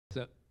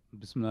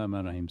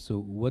Bismillahirrahmanirrahim. So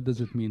what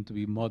does it mean to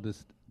be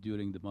modest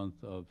during the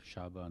month of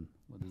Shaban?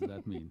 What does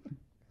that mean?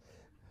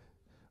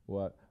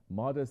 What?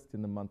 Modest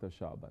in the month of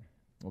Shaban.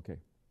 Okay.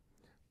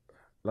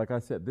 Like I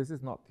said, this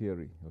is not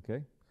theory,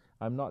 okay?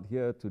 I'm not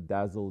here to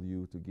dazzle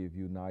you, to give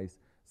you nice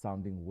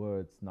sounding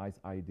words, nice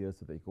ideas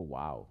so that you go,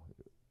 wow.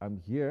 I'm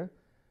here.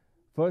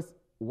 First,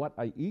 what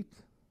I eat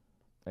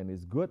and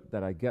is good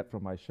that I get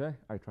from my share,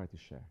 I try to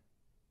share.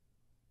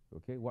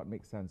 Okay? What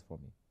makes sense for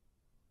me?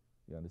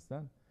 You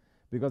understand?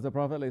 Because the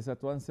Prophet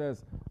ﷺ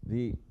says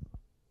the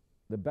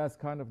best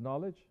kind of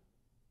knowledge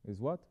is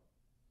what?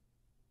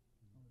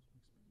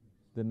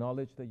 The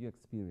knowledge that you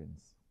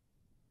experience.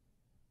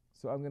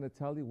 So I'm going to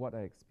tell you what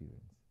I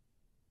experience.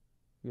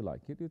 You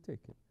like it, you take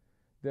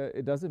it.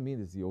 It doesn't mean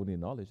it's the only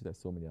knowledge. There's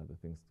so many other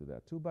things to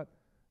that too.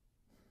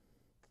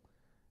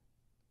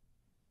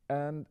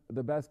 And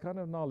the best kind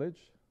of knowledge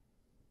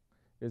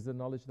is the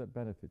knowledge that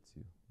benefits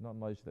you, not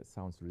knowledge that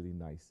sounds really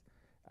nice.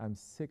 I'm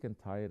sick and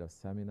tired of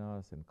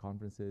seminars and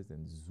conferences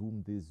and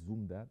Zoom this,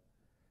 Zoom that.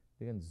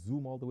 They can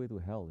Zoom all the way to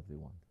hell if they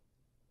want.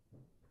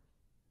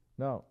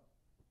 Now,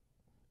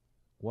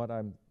 what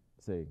I'm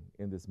saying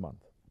in this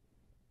month,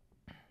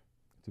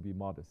 to be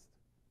modest.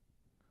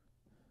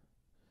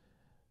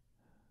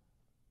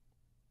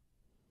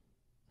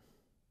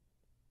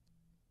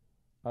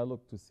 I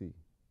look to see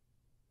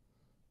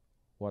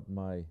what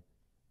my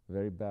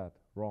very bad,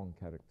 wrong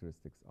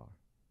characteristics are.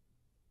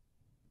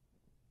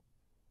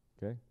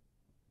 Okay?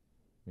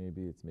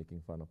 Maybe it's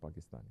making fun of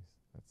Pakistanis,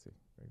 let's say,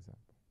 for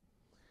example.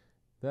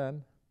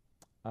 Then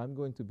I'm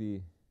going to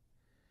be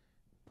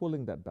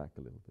pulling that back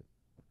a little bit.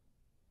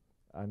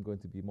 I'm going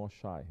to be more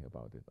shy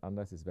about it,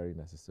 unless it's very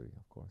necessary,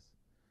 of course.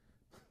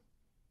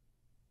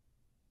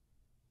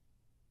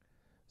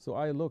 So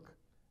I look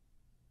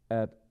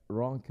at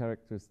wrong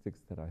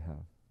characteristics that I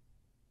have.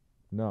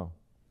 Now,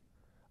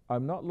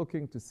 I'm not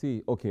looking to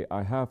see, okay,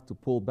 I have to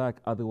pull back,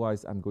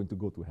 otherwise I'm going to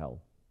go to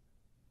hell.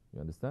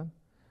 You understand?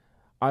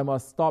 I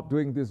must stop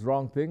doing these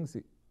wrong things,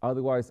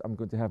 otherwise I'm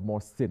going to have more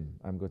sin.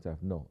 I'm going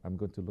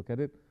to look at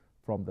it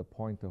from the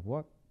point of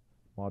what?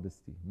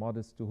 Modesty.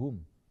 Modest to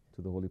whom?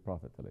 To the Holy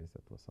Prophet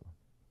ﷺ.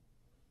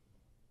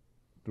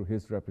 Through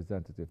his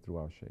representative, through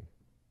our Shaykh.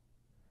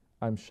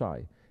 I'm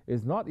shy.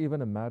 It's not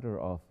even a matter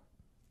of,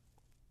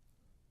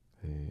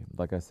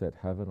 like I said,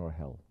 heaven or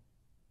hell,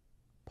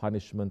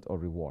 punishment or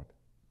reward.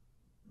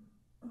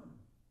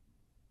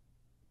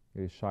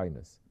 It is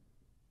shyness.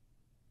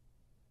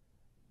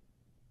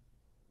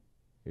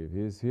 If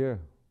he is here,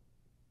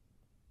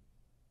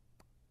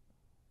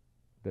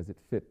 does it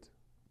fit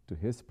to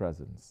his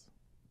presence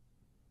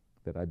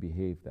that I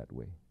behave that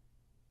way?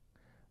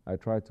 I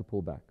try to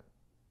pull back.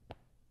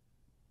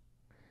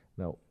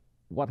 Now,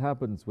 what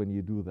happens when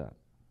you do that?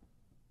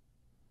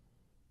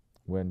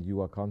 When you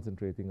are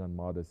concentrating on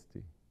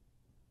modesty,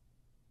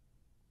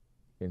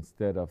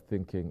 instead of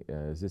thinking,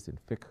 is this in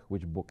fiqh?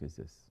 Which book is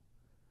this?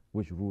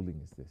 Which ruling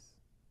is this?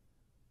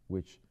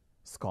 Which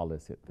scholar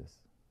said this?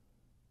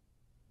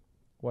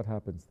 What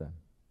happens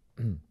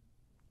then?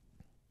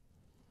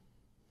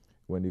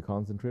 When you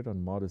concentrate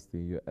on modesty,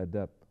 your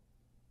adab,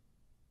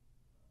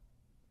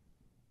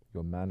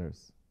 your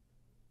manners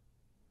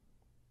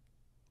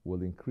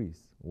will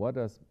increase. What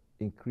does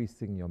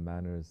increasing your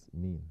manners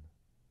mean?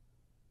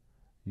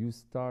 You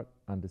start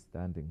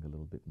understanding a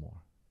little bit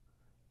more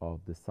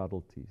of the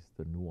subtleties,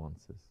 the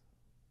nuances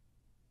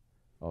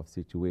of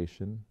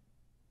situation,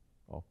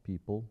 of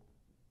people.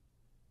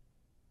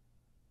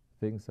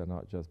 Things are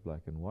not just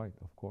black and white,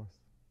 of course,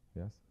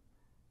 yes?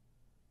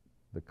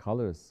 The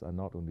colors are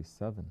not only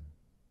 7.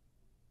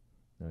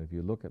 Now, if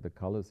you look at the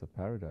colors of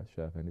paradise,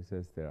 Chef, and he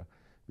says there are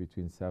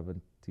between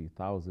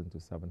 70,000 to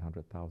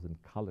 700,000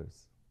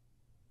 colors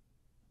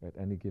at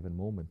any given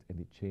moment, and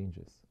it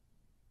changes.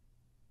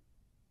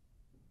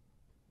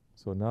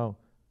 So now,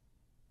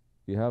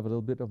 you have a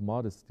little bit of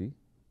modesty,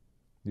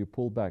 you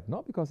pull back,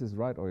 not because it's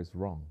right or it's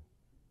wrong,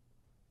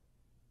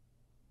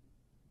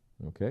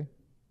 okay?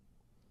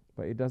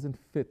 But it doesn't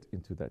fit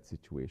into that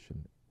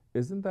situation.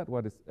 Isn't that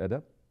what is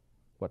adab?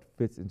 What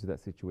fits into that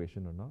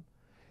situation or not?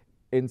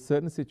 In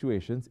certain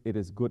situations, it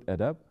is good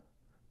adab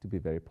to be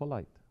very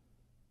polite.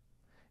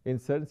 In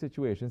certain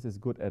situations, it's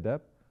good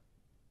adab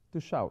to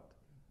shout.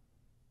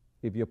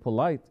 If you're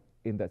polite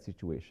in that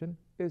situation,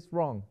 it's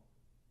wrong.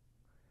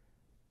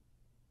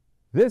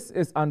 This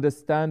is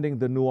understanding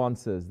the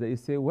nuances that you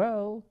say,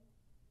 well,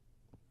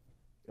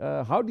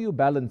 how do you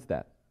balance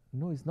that?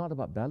 No, it's not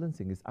about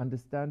balancing. It's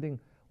understanding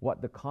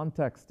what the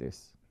context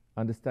is,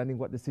 understanding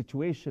what the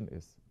situation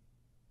is.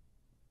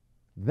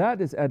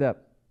 That is adab.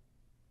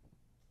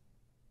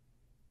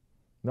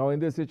 Now, in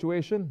this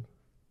situation,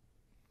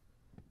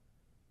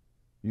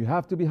 you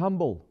have to be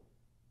humble.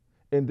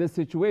 In this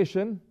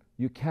situation,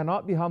 you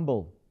cannot be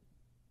humble.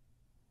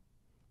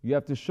 You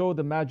have to show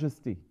the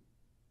majesty.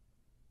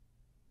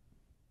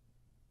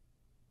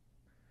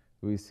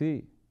 We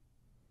see,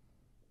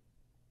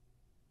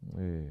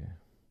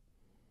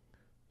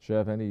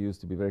 Shaykh Afendi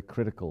used to be very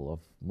critical of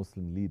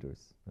Muslim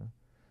leaders,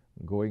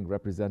 going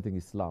representing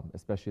Islam,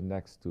 especially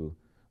next to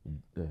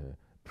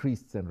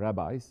priests and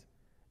rabbis,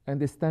 and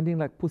they're standing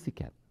like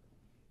pussycat.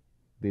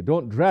 They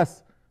don't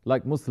dress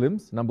like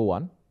Muslims, number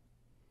one.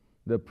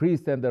 The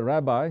priest and the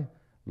rabbi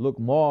look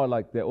more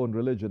like their own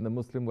religion, the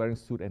Muslim wearing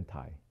suit and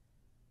tie.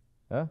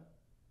 Yeah?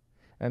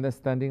 And they're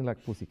standing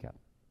like pussycat.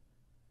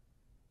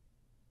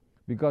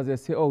 Because they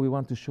say, oh, we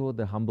want to show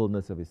the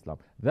humbleness of Islam.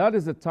 That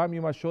is the time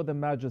you must show the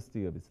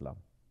majesty of Islam.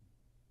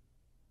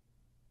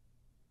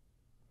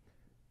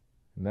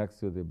 Next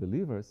to the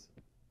believers,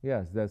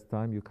 yes, there's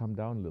time you come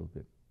down a little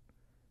bit.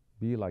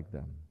 Be like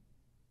them.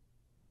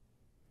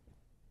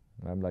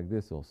 I'm like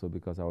this also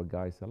because our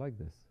guys are like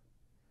this.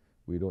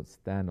 We don't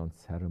stand on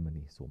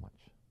ceremony so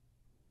much.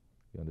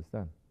 You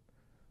understand?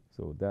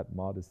 So that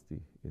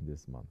modesty in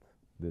this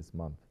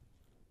month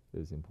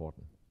is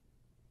important.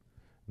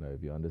 Now,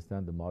 if you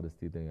understand the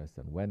modesty, then you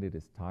understand when it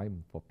is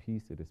time for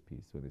peace, it is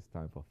peace. When it's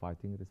time for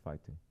fighting, it is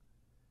fighting.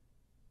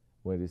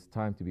 When it's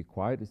time to be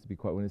quiet, it's to be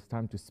quiet. When it's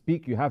time to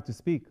speak, you have to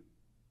speak.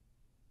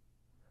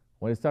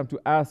 When it's time to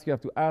ask, you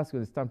have to ask.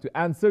 When it's time to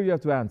answer, you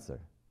have to answer.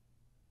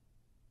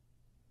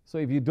 So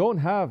if you don't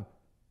have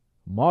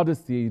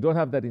modesty, you don't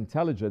have that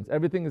intelligence,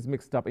 everything is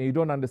mixed up and you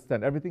don't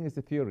understand. Everything is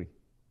a theory.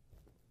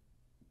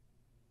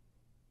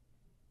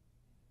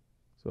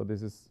 So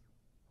this is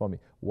for me.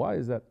 Why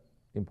is that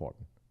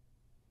important?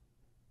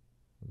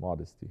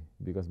 Modesty.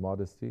 Because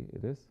modesty,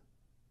 it is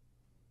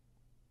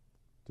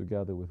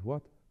together with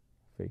what?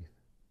 Faith.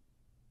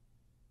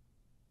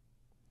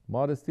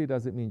 Modesty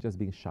doesn't mean just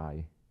being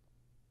shy.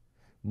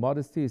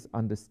 Modesty is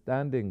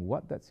understanding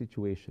what that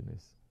situation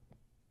is.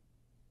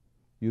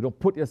 You don't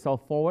put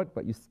yourself forward,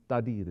 but you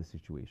study the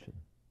situation.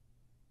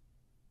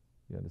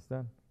 You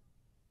understand?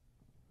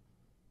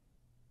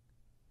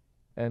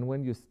 And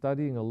when you're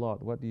studying a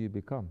lot, what do you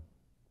become?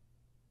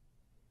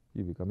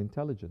 You become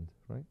intelligent,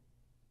 right?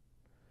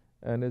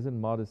 And isn't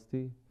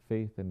modesty,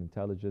 faith, and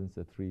intelligence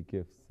the three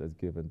gifts that's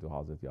given to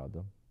Hazrat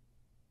Adam?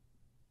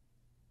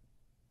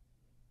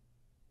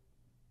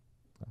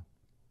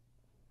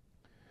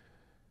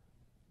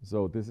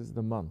 So this is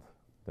the month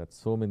that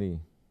so many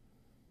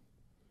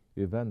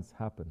events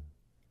happen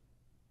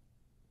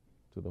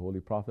to the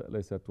Holy Prophet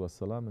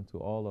ﷺ and to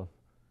all of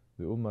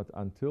the Ummah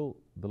until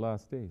the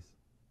last days.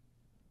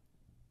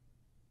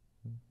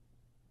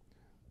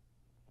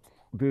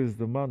 This is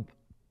the month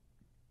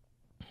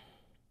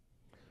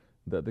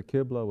that the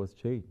Qibla was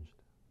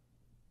changed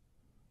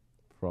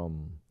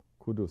from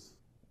Qudus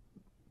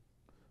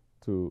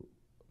to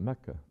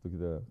Mecca, to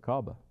the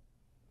Kaaba.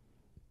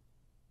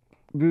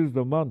 This is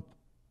the month,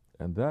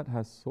 and that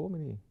has so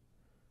many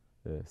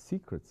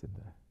secrets in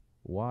there.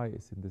 Why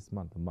is in this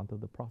month, the month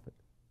of the Prophet?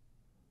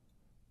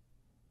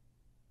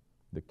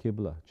 The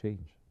Qibla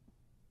change.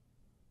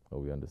 Are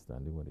we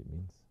understanding what it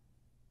means?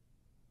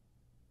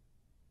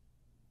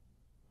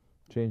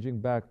 Changing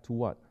back to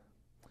what?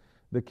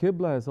 The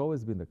Qibla has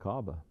always been the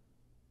Kaaba,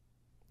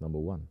 number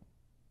one.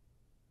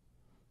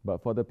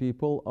 But for the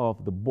people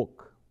of the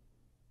book,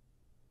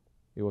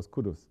 it was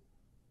Qudus.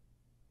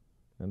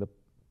 And the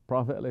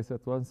Prophet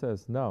ﷺ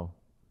says, now,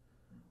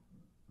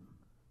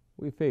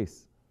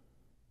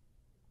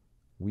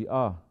 we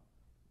are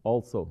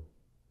also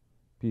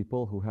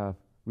people who have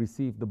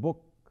received the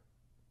book,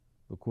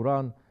 the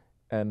Quran,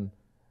 and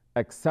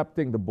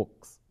accepting the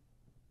books.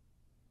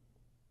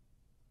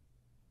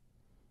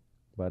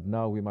 But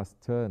now we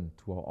must turn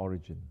to our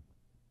origin.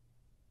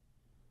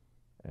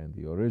 And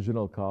the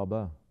original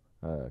Kaaba,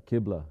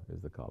 Qibla,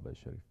 is the Kaaba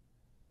Sharif.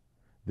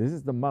 This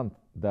is the month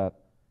that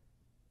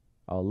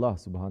Allah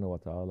subhanahu wa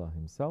ta'ala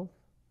himself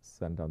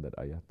sent down that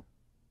ayat.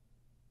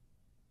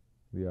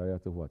 The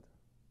ayat of what?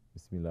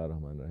 Bismillah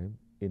ar-Rahman ar-Rahim.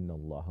 Inna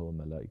Allah wa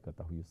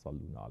malaikatahu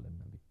yusalluna ala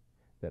nabi.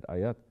 That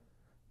ayat,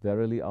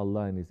 verily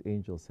Allah and his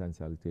angels send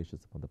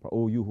salutations upon the Prophet.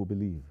 O you who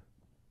believe.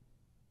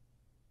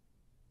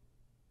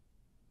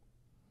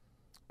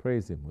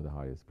 Praise him with the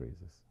highest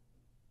praises.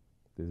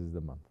 This is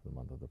the month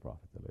of the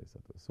Prophet.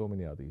 So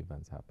many other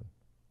events happen,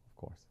 of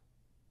course.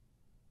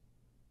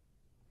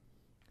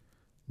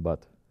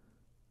 But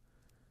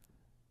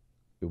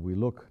if we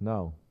look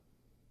now,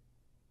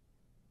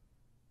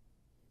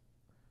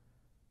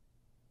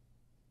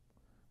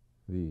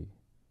 the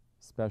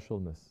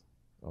specialness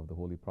of the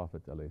Holy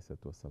Prophet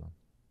ﷺ.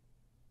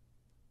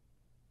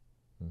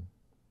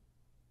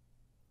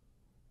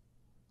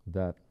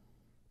 That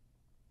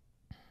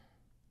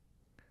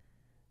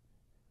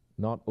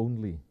not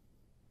only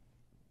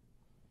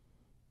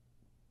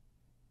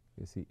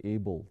is he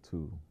able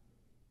to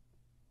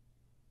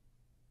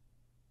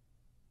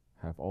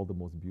have all the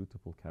most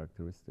beautiful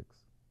characteristics,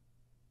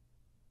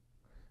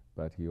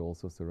 but he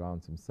also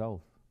surrounds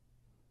himself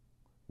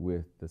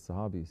with the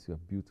Sahabis who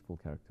have beautiful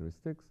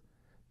characteristics,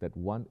 that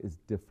one is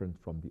different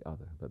from the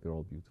other, but they're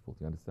all beautiful.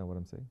 Do you understand what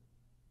I'm saying?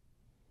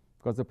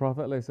 Because the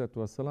Prophet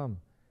ﷺ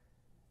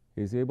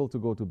is able to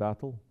go to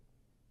battle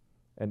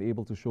and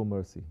able to show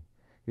mercy.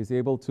 He's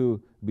able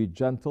to be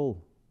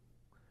gentle,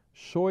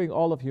 showing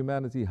all of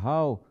humanity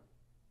how,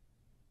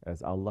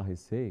 as Allah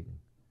is saying,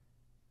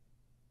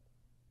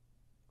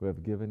 we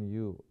have given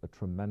you a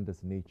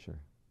tremendous nature.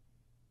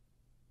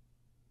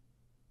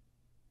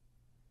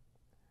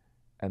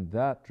 And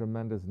that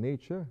tremendous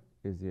nature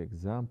is the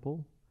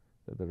example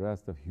that the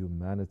rest of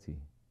humanity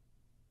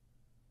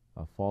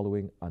are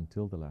following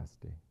until the last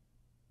day.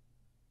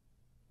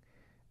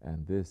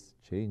 And this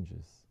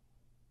changes,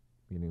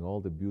 meaning all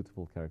the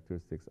beautiful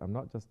characteristics. I'm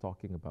not just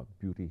talking about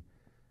beauty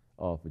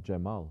of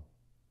Jamal.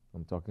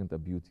 I'm talking the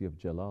beauty of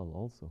Jalal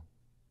also.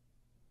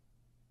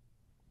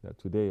 That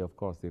today, of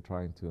course, they're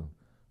trying to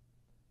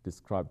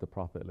describe the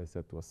Prophet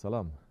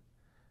ﷺ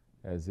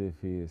as if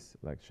he is,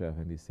 like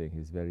Shaban is saying,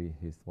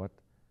 he's what?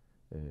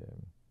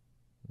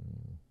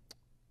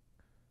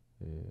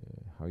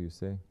 How you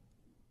say?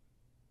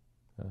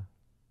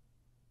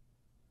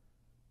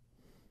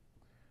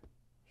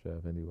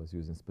 Shaban was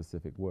using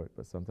specific word,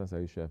 but sometimes I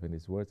use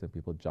Shaban's words and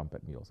people jump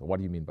at me also. What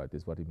do you mean by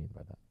this? What do you mean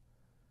by that?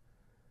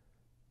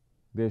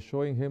 They're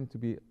showing him to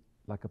be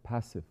like a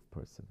passive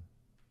person.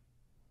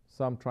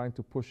 Some trying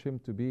to push him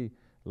to be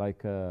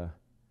like a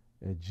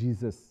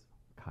Jesus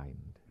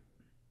kind.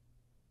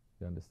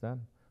 You understand?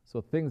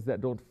 So things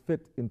that don't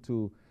fit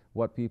into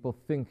what people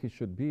think he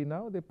should be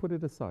now, they put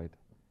it aside.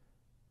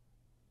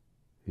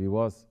 He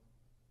was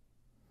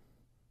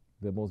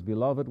the most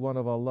beloved one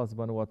of Allah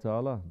subhanahu wa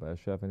ta'ala. But as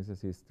Shaban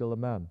says, he's still a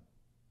man.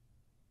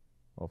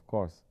 Of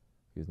course,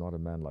 he's not a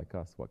man like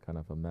us. What kind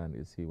of a man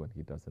is he when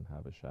he doesn't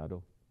have a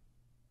shadow?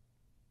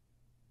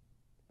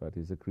 But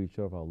he's a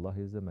creature of Allah.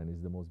 He's a man.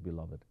 He's the most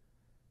beloved,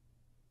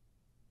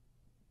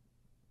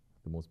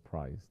 the most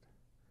prized.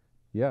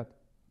 Yet,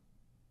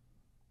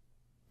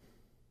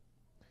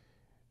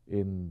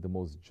 in the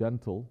most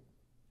gentle,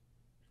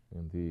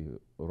 in the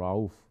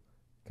Rauf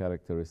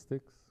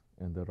characteristics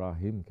and the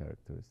Rahim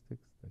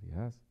characteristics that he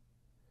has,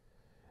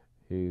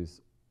 he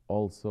is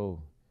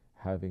also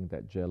having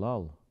that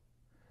Jalal,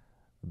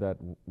 that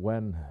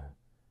when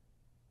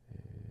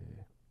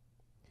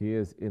he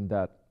is in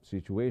that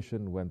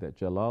situation, when that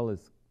Jalal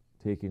is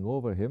taking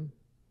over him,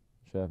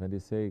 Shaban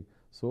is saying,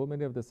 so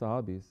many of the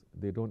Sahabis,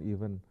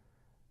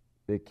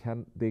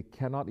 they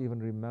cannot even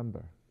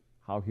remember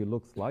how he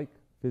looks like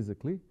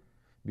physically,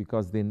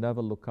 because they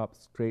never look up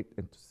straight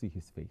and to see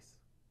his face,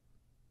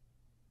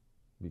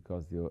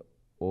 because they're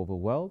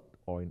overwhelmed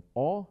or in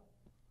awe.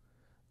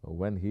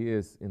 When he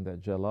is in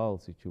that Jalal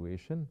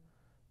situation,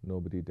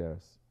 nobody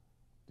dares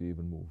to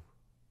even move.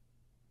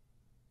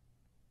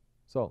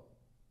 So,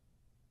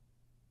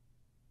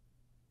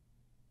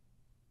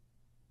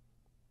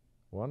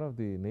 one of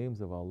the names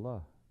of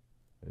Allah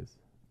is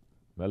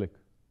Malik,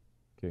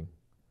 King,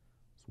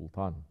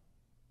 Sultan.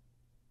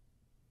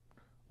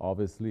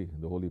 Obviously,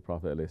 the Holy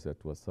Prophet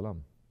ﷺ,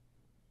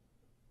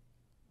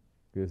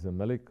 he is a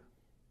Malik,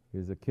 he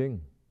is a king.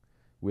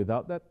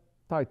 Without that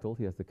title,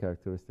 he has the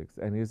characteristics,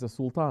 and he is a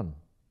Sultan.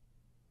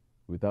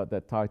 Without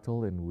that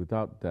title and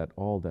without that,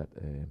 all that,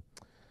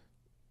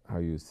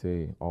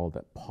 all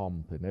that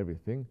pomp and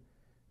everything,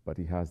 but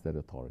he has that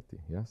authority,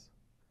 yes?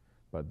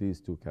 But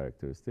these two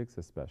characteristics,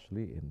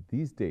 especially in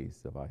these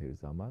days of Akhir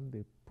Zaman,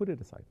 they put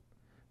it aside.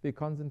 They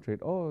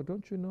concentrate, oh,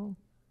 don't you know?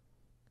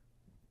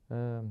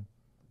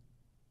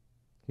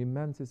 He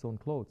mends his own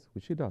clothes,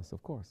 which he does,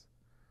 of course.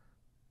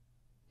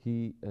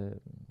 He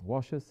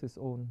washes his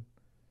own,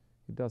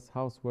 he does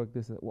housework,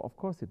 well, of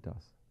course it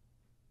does.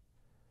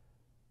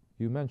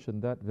 You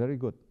mentioned that, very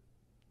good.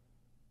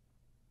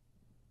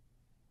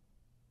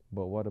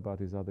 But what about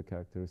his other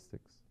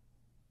characteristics?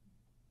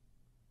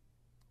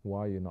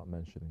 Why are you not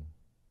mentioning?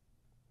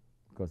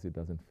 Because it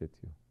doesn't fit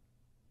you.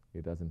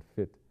 It doesn't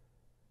fit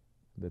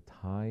the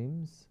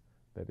times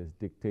that is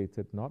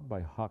dictated not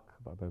by haq,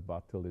 but by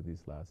batil in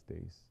these last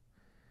days.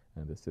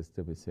 And the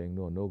system is saying,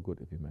 no good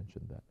if you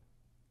mention that.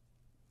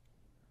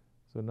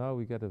 So now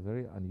we get a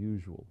very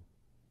unusual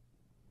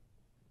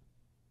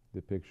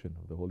depiction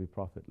of the Holy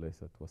Prophet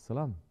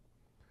ﷺ.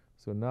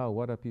 So now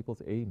what are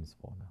people's aims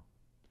for now?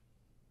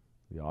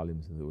 The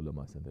alims and the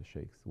ulamas and the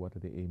sheikhs, what are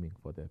they aiming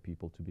for their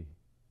people to be?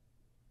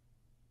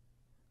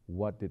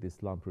 What did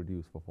Islam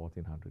produce for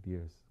 1400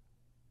 years?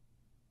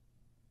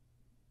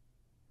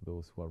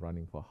 Those who are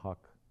running for haq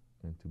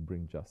and to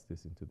bring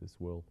justice into this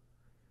world.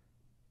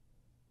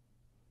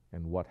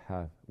 And what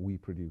have we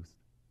produced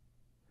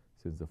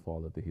since the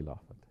fall of the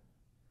Khilafat?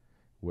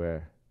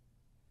 Where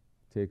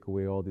take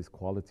away all these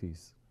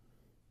qualities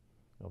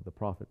of the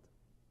Prophet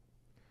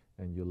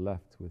and you're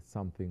left with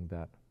something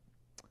that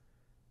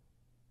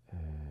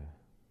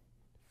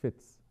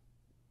fits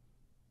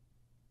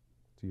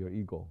to your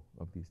ego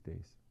of these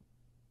days.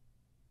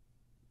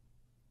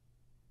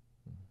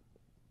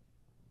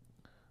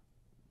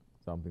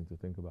 Something to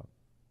think about.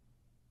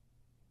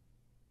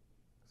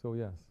 So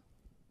yes,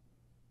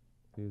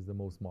 he is the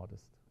most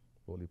modest,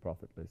 Holy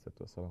Prophet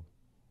ﷺ.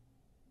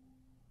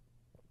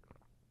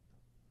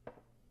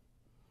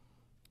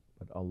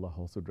 But Allah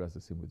also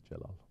dresses him with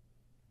Jalal.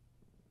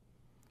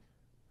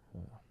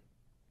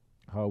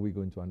 How are we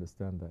going to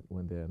understand that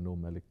when there are no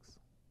Maliks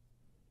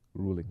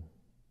ruling,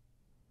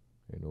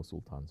 there are no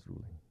Sultans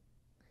ruling?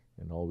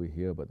 And all we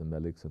hear about the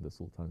Maliks and the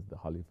Sultans, the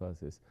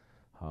Khalifas, is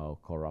how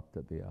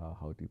corrupted they are,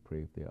 how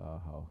depraved they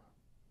are, how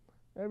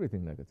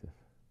everything negative.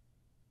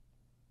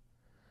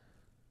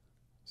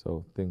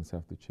 So things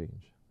have to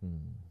change.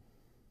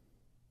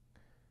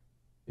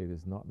 it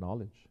is not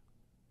knowledge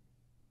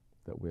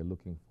that we're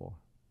looking for.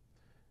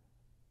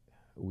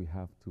 We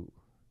have to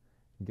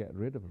get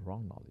rid of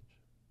wrong knowledge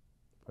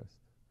first.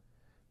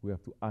 We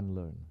have to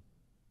unlearn,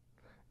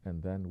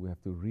 and then we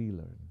have to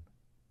relearn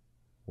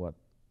what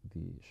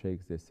the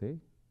sheikhs, they say,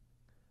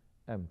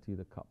 empty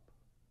the cup.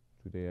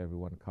 Today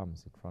everyone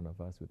comes in front of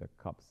us with their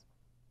cups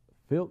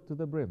filled to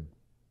the brim.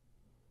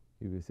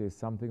 If you say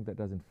something that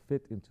doesn't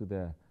fit into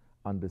their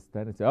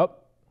understanding, say, oh,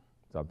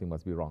 something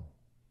must be wrong.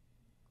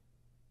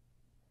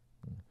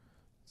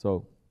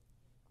 So,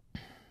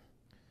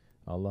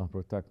 Allah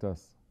protect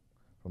us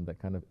from that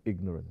kind of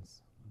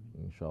ignorance,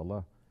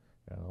 inshallah.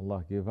 And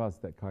Allah give us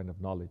that kind of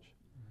knowledge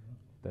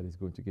that is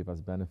going to give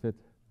us benefit,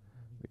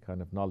 the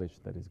kind of knowledge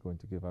that is going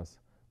to give us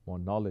more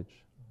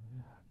knowledge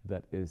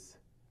that is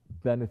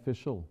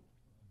beneficial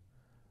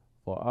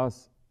for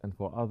us and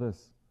for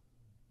others,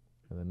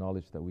 and the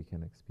knowledge that we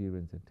can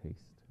experience and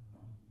taste.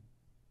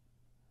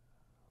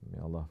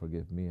 May Allah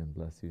forgive me and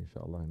bless you,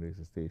 inshallah, in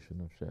the station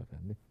of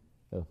Shaban.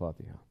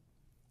 Al-Fatiha.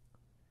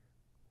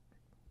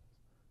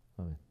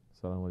 Amen.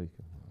 Assalamu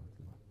alaikum.